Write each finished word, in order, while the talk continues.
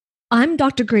I'm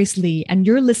Dr. Grace Lee, and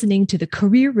you're listening to the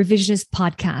Career Revisionist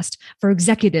Podcast for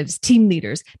executives, team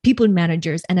leaders, people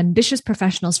managers, and ambitious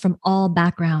professionals from all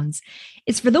backgrounds.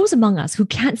 It's for those among us who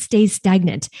can't stay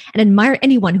stagnant and admire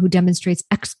anyone who demonstrates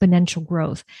exponential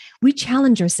growth. We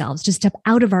challenge ourselves to step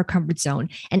out of our comfort zone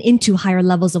and into higher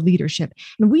levels of leadership,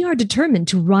 and we are determined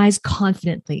to rise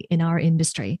confidently in our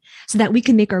industry so that we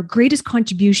can make our greatest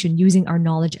contribution using our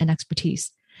knowledge and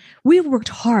expertise. We have worked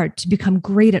hard to become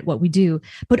great at what we do,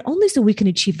 but only so we can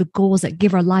achieve the goals that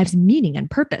give our lives meaning and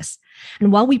purpose.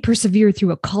 And while we persevere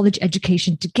through a college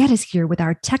education to get us here with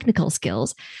our technical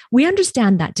skills, we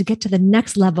understand that to get to the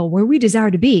next level where we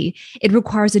desire to be, it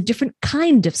requires a different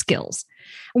kind of skills.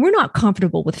 And we're not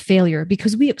comfortable with failure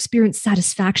because we experience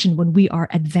satisfaction when we are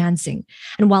advancing.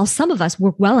 And while some of us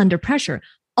work well under pressure,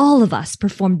 all of us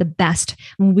perform the best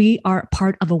when we are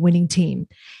part of a winning team.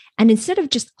 And instead of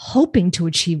just hoping to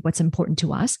achieve what's important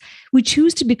to us, we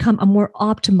choose to become a more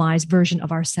optimized version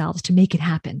of ourselves to make it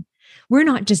happen. We're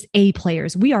not just A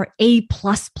players, we are A+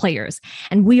 players,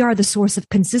 and we are the source of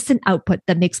consistent output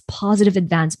that makes positive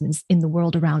advancements in the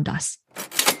world around us.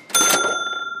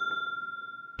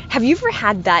 Have you ever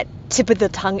had that tip of the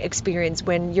tongue experience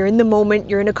when you're in the moment,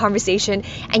 you're in a conversation,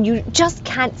 and you just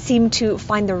can't seem to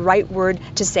find the right word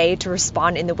to say to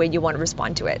respond in the way you want to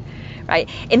respond to it, right?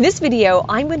 In this video,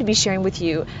 I'm going to be sharing with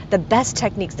you the best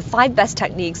techniques, the 5 best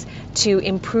techniques to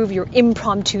improve your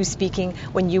impromptu speaking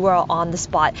when you are on the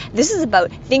spot. This is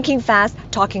about thinking fast,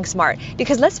 talking smart,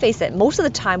 because let's face it, most of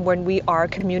the time when we are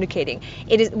communicating,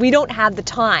 we don't have the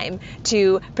time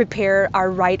to prepare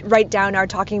write down our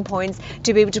talking points,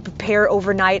 to be able to prepare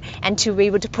overnight, and to be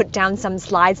able to put down some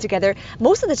slides together.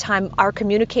 Most of the time, our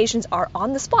communications are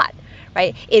on the spot,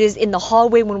 right? It is in the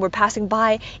hallway when we're passing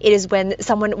by. It is when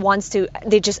someone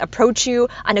they just approach you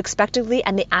unexpectedly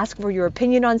and they ask for your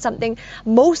opinion on something.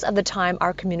 Most of the time,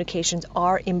 our communications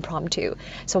are impromptu.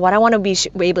 So what I want to be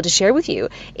able to share with you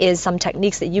is some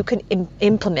techniques that you can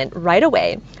implement right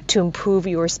away to improve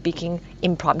your speaking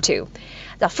impromptu.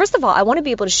 Now, first of all, I want to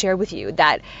be able to share with you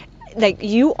that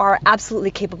you are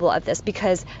absolutely capable of this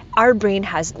because our brain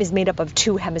is made up of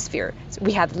 2 hemispheres.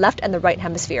 We have left and the right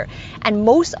hemisphere. And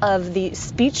most of the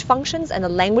speech functions and the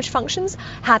language functions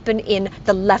happen in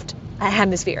the left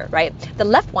hemisphere, right? The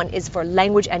left one is for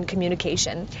language and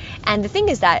communication. And the thing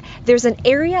is that there's an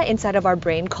area inside of our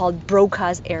brain called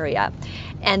Broca's area.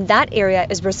 And that area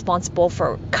is responsible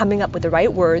for coming up with the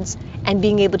right words and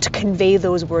being able to convey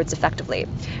those words effectively,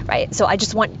 right? So I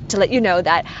just want to let you know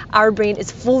that our brain is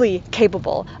fully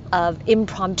capable of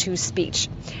impromptu speech,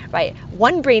 right?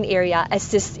 One brain area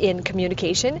assists in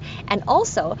communication, and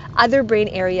also other brain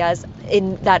areas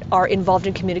that are involved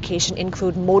in communication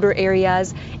include motor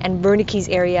areas and Wernicke's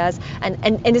areas,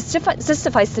 and it's just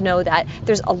suffice to know that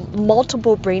there's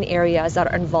multiple brain areas that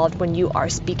are involved when you are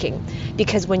speaking,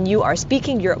 because when you are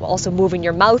speaking, you're also moving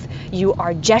your mouth, you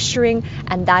are gesturing,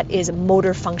 and that is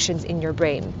motor functions in your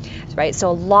brain, right? So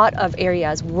a lot of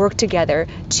areas work together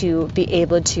to be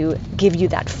able to give you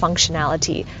that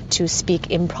functionality to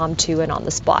speak impromptu and on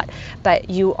the spot. But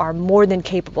you are more than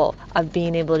capable of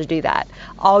being able to do that.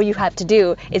 All you have to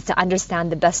do is to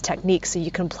understand the best techniques so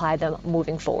you can apply them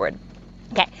moving forward.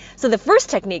 Okay, so the first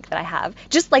technique that I have,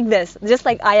 just like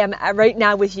I am right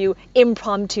now with you,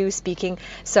 impromptu speaking,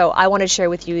 so I want to share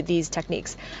with you these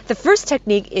techniques. The first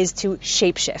technique is to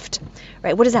shapeshift,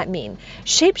 right? What does that mean?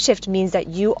 Shapeshift means that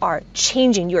you are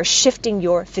shifting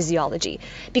your physiology,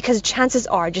 because chances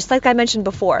are, just like I mentioned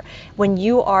before, when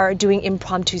you are doing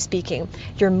impromptu speaking,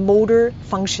 your motor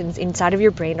functions inside of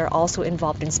your brain are also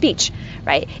involved in speech,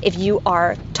 right? If you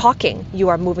are talking, you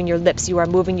are moving your lips, you are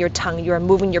moving your tongue, you are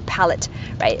moving your palate,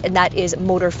 right? And that is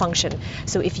motor function.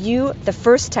 So the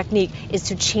first technique is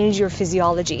to change your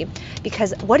physiology,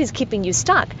 because what is keeping you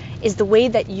stuck is the way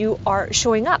that you are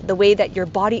showing up, the way that your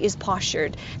body is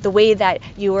postured, the way that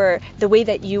you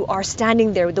are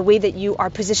standing there, the way that you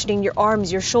are positioning your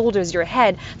arms, your shoulders, your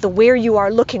head, where you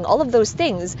are looking. All of those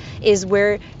things is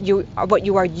what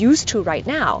you are used to right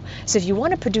now. So if you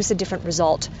want to produce a different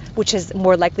result, which is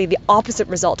more likely the opposite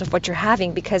result of what you're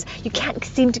having, because you can't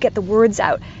seem to get the words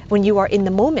out when you are in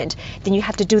the moment, then you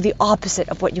have to do the opposite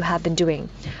of what you have been doing.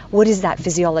 What is that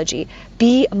physiology?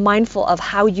 Be mindful of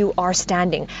how you are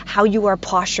standing, how you are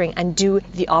posturing, and do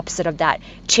the opposite of that.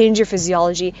 Change your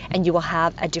physiology and you will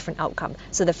have a different outcome.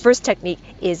 So the first technique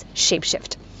is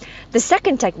shapeshift. The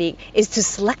second technique is to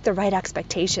select the right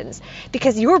expectations,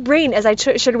 because your brain, as I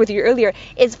shared with you earlier,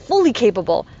 is fully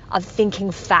capable of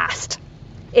thinking fast.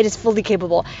 It is fully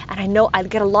capable. And I know I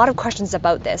get a lot of questions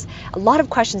about this. A lot of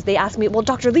questions, they ask me, well,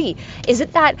 Dr. Lee, is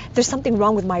it that there's something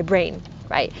wrong with my brain,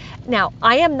 right? Now,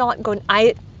 I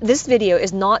this video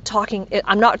is not talking,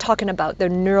 I'm not talking about the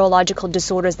neurological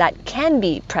disorders that can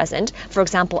be present. For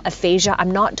example, aphasia,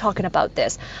 I'm not talking about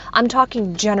this. I'm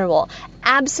talking general.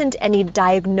 Absent any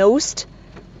diagnosed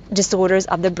disorders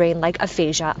of the brain like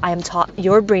aphasia, I am taught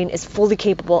your brain is fully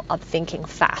capable of thinking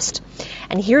fast.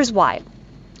 And here's why.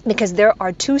 Because there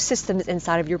are two systems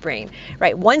inside of your brain,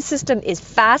 right? One system is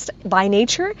fast by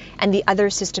nature and the other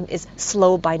system is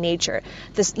slow by nature.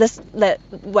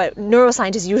 What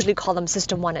neuroscientists usually call them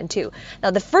system 1 and 2. Now,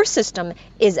 the first system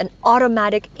is an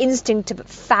automatic, instinctive,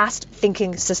 fast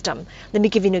thinking system. Let me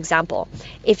give you an example.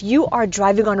 If you are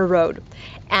driving on a road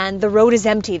and the road is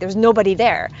empty, there's nobody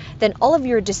there, then all of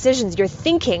your decisions, your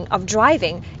thinking of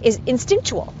driving is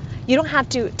instinctual. You don't have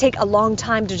to take a long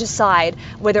time to decide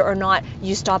whether or not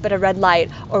you stop at a red light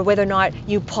or whether or not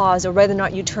you pause or whether or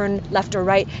not you turn left or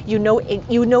right. You know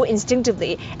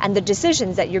instinctively, and the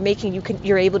decisions that you're making,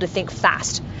 you're able to think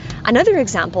fast. Another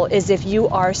example is if you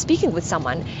are speaking with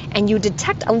someone and you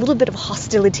detect a little bit of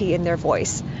hostility in their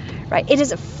voice. Right? It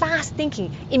is fast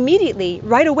thinking. Immediately,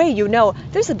 right away, you know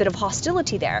there's a bit of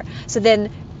hostility there. So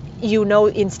then you know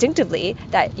instinctively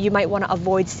that you might want to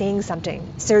avoid saying certain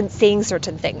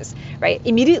things, right?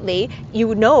 Immediately,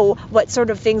 you know what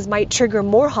sort of things might trigger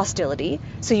more hostility,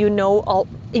 so you know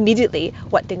immediately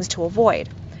what things to avoid,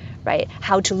 right?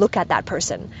 How to look at that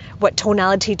person, what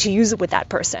tonality to use with that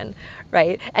person,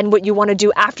 right? And what you want to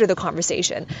do after the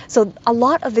conversation. So a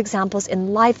lot of examples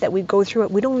in life that we go through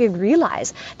it, we don't even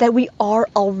realize that we are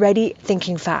already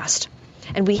thinking fast.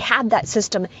 And we have that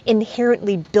system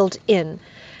inherently built in.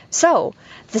 So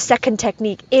the second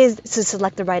technique is to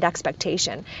select the right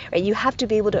expectation. Right? You have to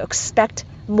be able to expect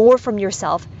more from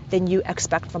yourself than you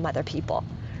expect from other people.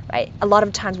 Right? A lot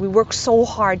of times we work so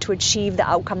hard to achieve the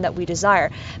outcome that we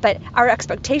desire, but our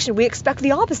expectation, we expect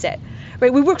the opposite.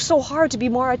 Right? We work so hard to be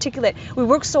more articulate. We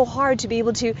work so hard to be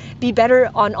able to be better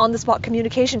on the spot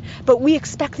communication, but we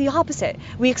expect the opposite.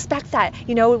 We expect that,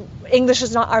 English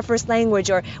is not our first language,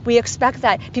 or we expect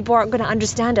that people aren't going to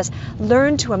understand us.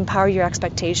 Learn to empower your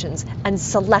expectations and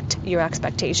select your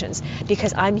expectations,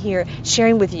 because I'm here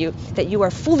sharing with you that you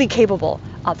are fully capable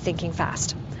of thinking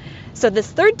fast. So this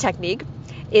third technique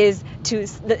is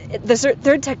the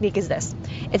third technique is this.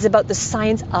 It's about the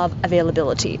science of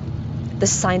availability. The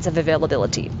science of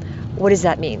availability. What does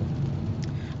that mean?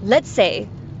 Let's say,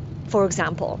 for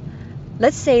example,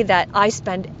 that I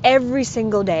spend every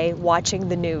single day watching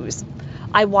the news.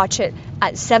 I watch it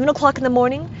at 7 o'clock in the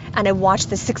morning, and I watch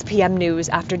the 6 p.m. news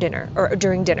after dinner or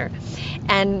during dinner.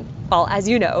 And, well, as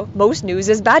you know, most news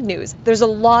is bad news. There's a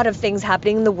lot of things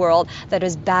happening in the world that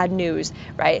is bad news,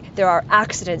 right? There are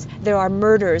accidents, there are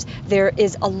murders, there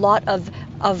is a lot of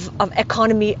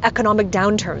economic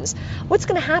downturns. What's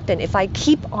going to happen if I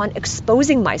keep on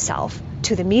exposing myself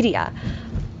to the media?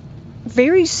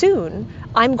 Very soon,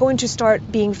 I'm going to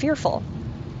start being fearful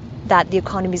that the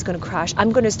economy is going to crash.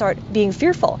 I'm going to start being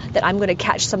fearful that I'm going to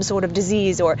catch some sort of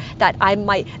disease, or that I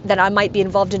might be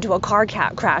involved into a car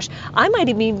crash. I might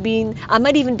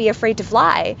even be afraid to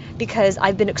fly because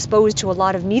I've been exposed to a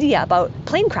lot of media about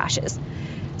plane crashes.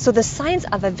 So the science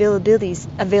of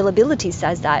availability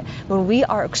says that when we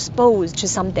are exposed to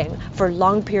something for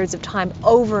long periods of time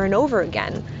over and over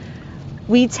again,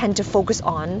 we tend to focus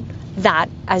on that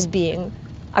as being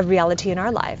a reality in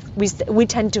our life. We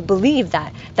tend to believe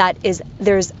that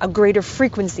there's a greater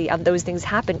frequency of those things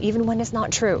happen, even when it's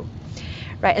not true,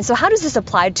 right? And so how does this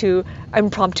apply to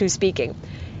impromptu speaking?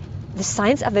 The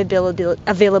science of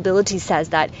availability says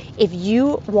that if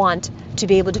you want to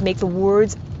be able to make the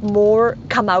words more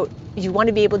come out, you want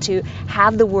to be able to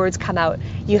have the words come out,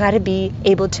 you got to be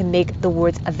able to make the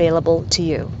words available to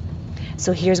you.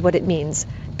 So here's what it means.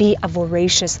 Be a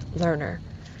voracious learner.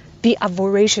 Be a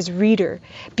voracious reader.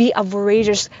 Be a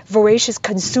voracious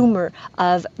consumer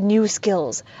of new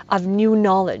skills, of new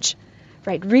knowledge,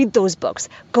 right? Read those books,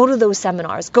 go to those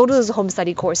seminars, go to those home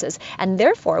study courses. And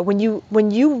therefore, when you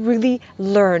really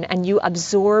learn and you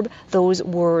absorb those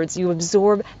words, you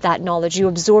absorb that knowledge, you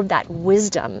absorb that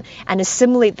wisdom and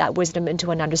assimilate that wisdom into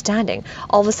an understanding,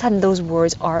 all of a sudden those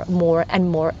words are more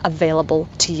and more available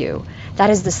to you.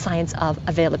 That is the science of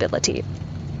availability.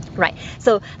 Right.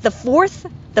 So the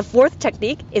fourth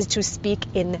technique is to speak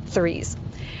in threes.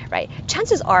 Right.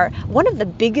 Chances are one of the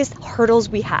biggest hurdles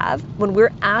we have when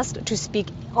we're asked to speak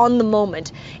on the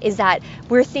moment is that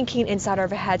we're thinking inside our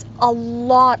heads a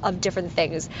lot of different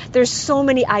things. There's so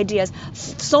many ideas,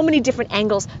 so many different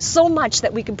angles, so much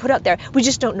that we can put out there. We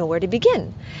just don't know where to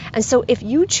begin. And so if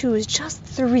you choose just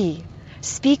three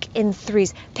Speak in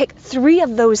threes. Pick 3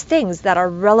 of those things that are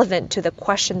relevant to the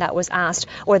question that was asked,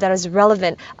 or that is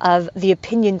relevant of the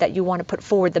opinion that you want to put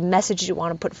forward, the message you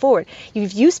want to put forward.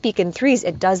 If you speak in threes,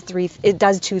 it does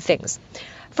 2 things.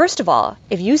 First of all,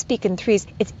 if you speak in threes,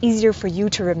 it's easier for you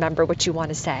to remember what you want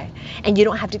to say. And you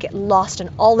don't have to get lost in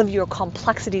all of your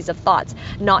complexities of thoughts,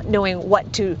 not knowing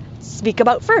what to speak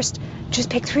about first. Just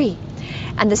pick 3.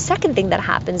 And the second thing that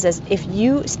happens is if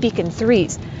you speak in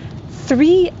threes,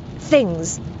 3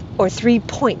 things or 3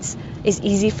 points is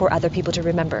easy for other people to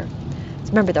remember.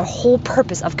 Remember, the whole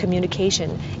purpose of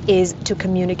communication is to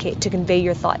communicate, to convey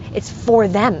your thought. It's for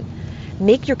them.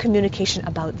 Make your communication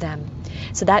about them.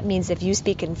 So that means if you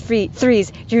speak in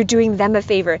threes, you're doing them a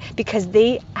favor, because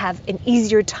they have an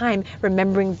easier time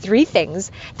remembering 3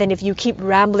 things than if you keep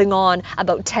rambling on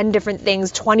about 10 different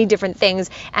things, 20 different things,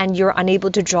 and you're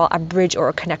unable to draw a bridge or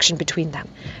a connection between them.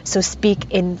 So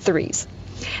speak in threes.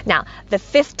 Now, the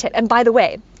 5th tip, and by the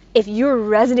way, if you're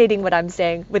resonating with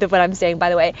what I'm saying, by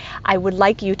the way, I would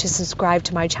like you to subscribe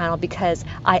to my channel, because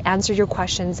I answer your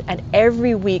questions, and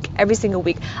every single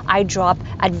week, I drop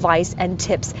advice and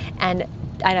tips, and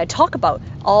I talk about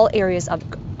all areas of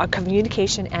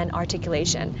communication and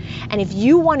articulation. And if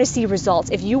you want to see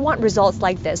results, if you want results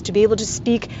like this, to be able to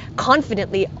speak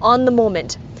confidently on the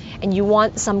moment, and you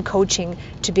want some coaching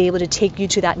to be able to take you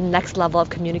to that next level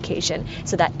of communication,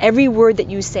 so that every word that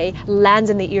you say lands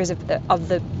in the ears of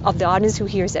the audience who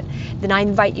hears it, then I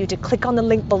invite you to click on the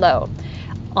link below.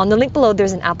 On the link below,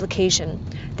 there's an application.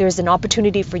 There's an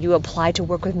opportunity for you to apply to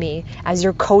work with me as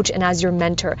your coach and as your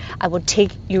mentor. I will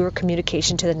take your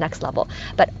communication to the next level.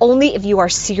 But only if you are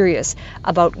serious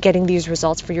about getting these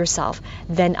results for yourself,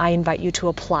 then I invite you to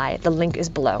apply. The link is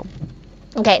below.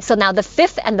 Okay, so now the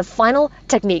 5th and the final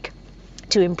technique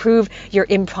to improve your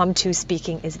impromptu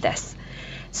speaking is this: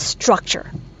 structure.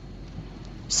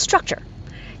 Structure.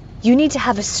 You need to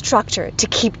have a structure to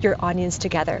keep your audience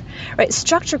together, right?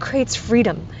 Structure creates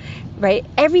freedom, right?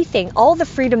 Everything, all the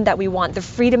freedom that we want, the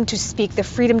freedom to speak, the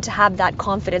freedom to have that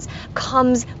confidence,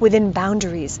 comes within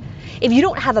boundaries. If you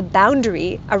don't have a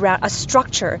boundary around, a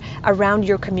structure around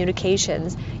your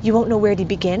communications, you won't know where to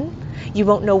begin, you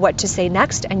won't know what to say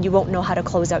next, and you won't know how to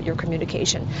close out your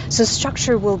communication. So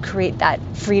structure will create that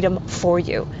freedom for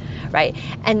you, right?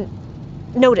 And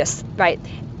notice, right?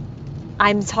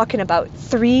 I'm talking about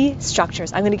 3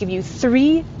 structures. I'm going to give you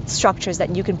 3 structures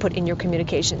that you can put in your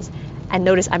communications. And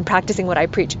notice I'm practicing what I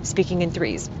preach, speaking in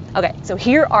threes. Okay, so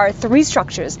here are 3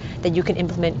 structures that you can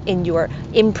implement in your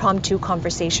impromptu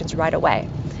conversations right away.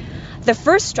 The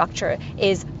first structure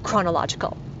is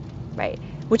chronological, right?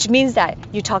 Which means that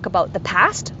you talk about the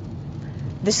past.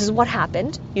 This is what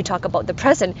happened. You talk about the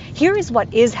present. Here is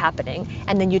what is happening.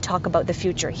 And then you talk about the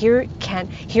future.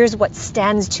 Here's what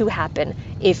stands to happen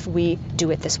if we do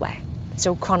it this way.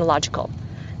 So chronological.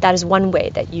 That is one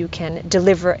way that you can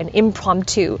deliver an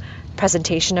impromptu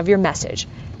presentation of your message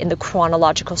in the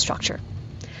chronological structure.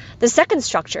 The second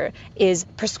structure is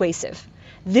persuasive.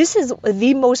 This is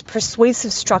the most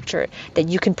persuasive structure that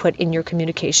you can put in your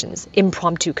communications,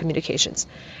 impromptu communications,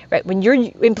 right? When you're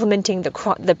implementing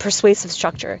the persuasive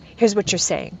structure, here's what you're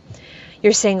saying.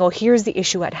 You're saying, oh, here's the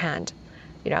issue at hand.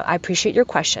 I appreciate your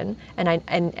question,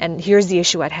 and here's the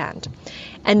issue at hand.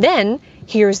 And then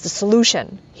here's the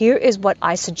solution. Here is what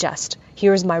I suggest.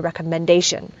 Here is my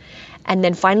recommendation. And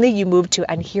then finally you move to,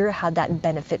 and here how that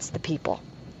benefits the people.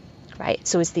 Right?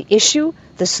 So it's the issue,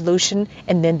 the solution,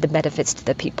 and then the benefits to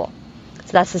the people.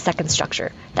 So that's the second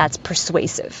structure. That's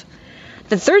persuasive.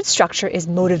 The third structure is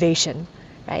motivation,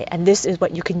 right? And this is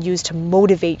what you can use to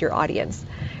motivate your audience,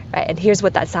 right? And here's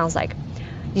what that sounds like.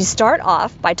 You start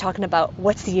off by talking about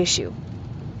what's the issue.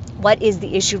 What is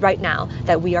the issue right now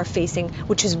that we are facing,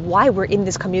 which is why we're in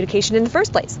this communication in the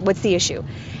first place? What's the issue?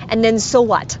 And then so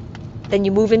what? Then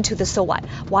you move into the so what.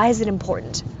 Why is it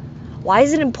important? Why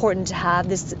is it important to have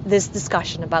this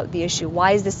discussion about the issue?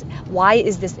 Why is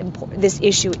this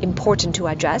issue important to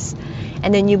address?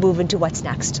 And then you move into what's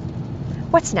next.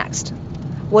 What's next?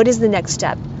 What is the next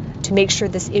step to make sure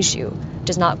this issue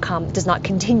does not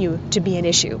continue to be an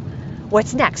issue?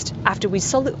 What's next after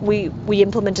we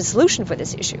implement a solution for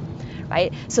this issue,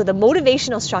 right? So the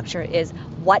motivational structure is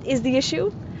what is the issue,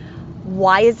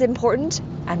 why is it important,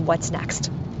 and what's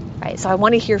next, right? So I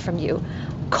want to hear from you.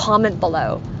 Comment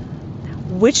below.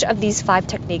 Which of these 5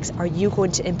 techniques are you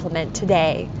going to implement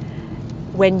today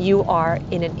when you are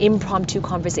in an impromptu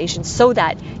conversation, so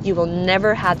that you will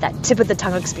never have that tip of the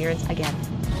tongue experience again?